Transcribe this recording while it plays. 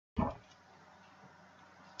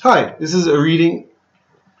Hi, this is a reading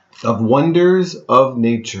of Wonders of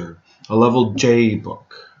Nature, a level J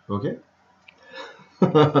book. Okay?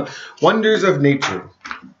 Wonders of Nature.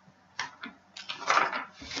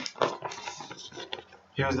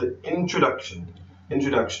 Here's the introduction.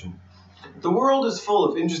 The world is full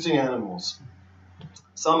of interesting animals.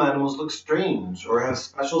 Some animals look strange or have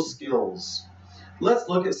special skills. Let's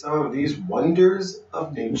look at some of these wonders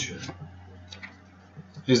of nature.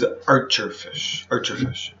 Here's the archerfish.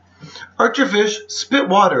 Archerfish spit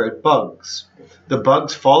water at bugs. The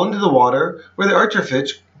bugs fall into the water where the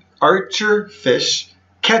archerfish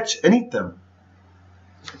catch and eat them.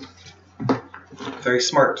 Very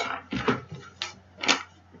smart.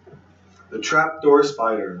 The trapdoor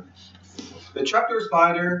spider. The trapdoor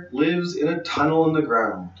spider lives in a tunnel in the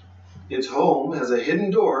ground. Its home has a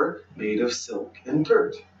hidden door made of silk and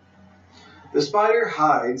dirt. The spider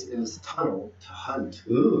hides in its tunnel to hunt.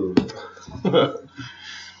 Ooh.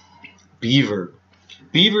 Beaver.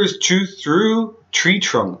 Beavers chew through tree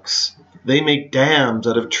trunks. They make dams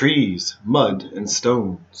out of trees, mud, and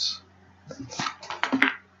stones.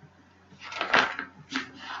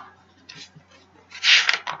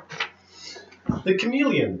 The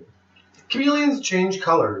chameleon. Chameleons change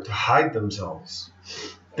color to hide themselves.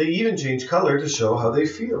 They even change color to show how they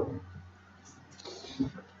feel.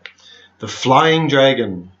 The flying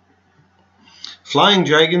dragon. Flying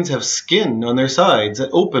dragons have skin on their sides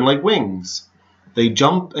that open like wings. They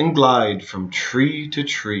jump and glide from tree to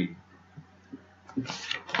tree.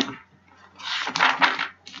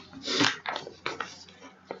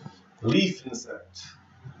 Leaf insect.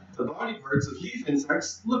 The body parts of leaf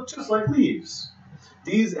insects look just like leaves.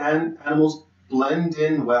 These animals blend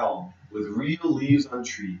in well with real leaves on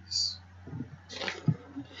trees.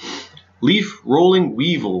 Leaf rolling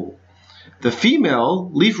weevil. The female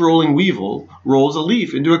leaf-rolling weevil rolls a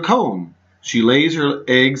leaf into a cone. She lays her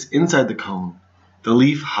eggs inside the cone. The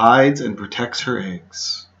leaf hides and protects her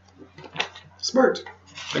eggs. Smart.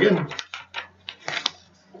 Again.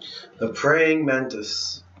 The praying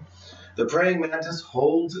mantis. The praying mantis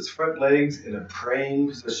holds its front legs in a praying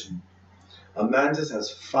position. A mantis has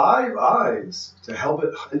 5 eyes to help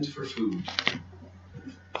it hunt for food.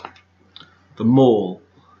 The mole.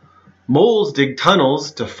 Moles dig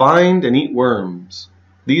tunnels to find and eat worms.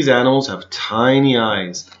 These animals have tiny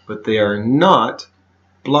eyes, but they are not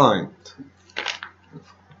blind.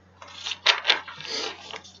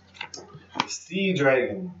 Sea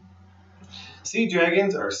dragon. Sea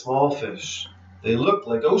dragons are small fish. They look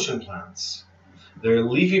like ocean plants. Their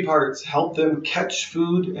leafy parts help them catch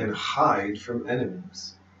food and hide from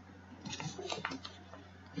enemies.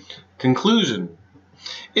 Conclusion.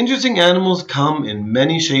 Interesting animals come in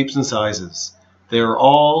many shapes and sizes. They are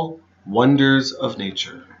all wonders of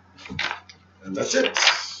nature. And that's it.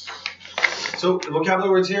 So the vocabulary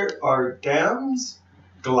words here are dams,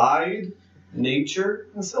 glide, nature,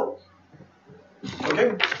 and silk.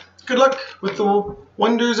 Okay? Good luck with the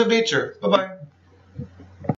wonders of nature. Bye-bye.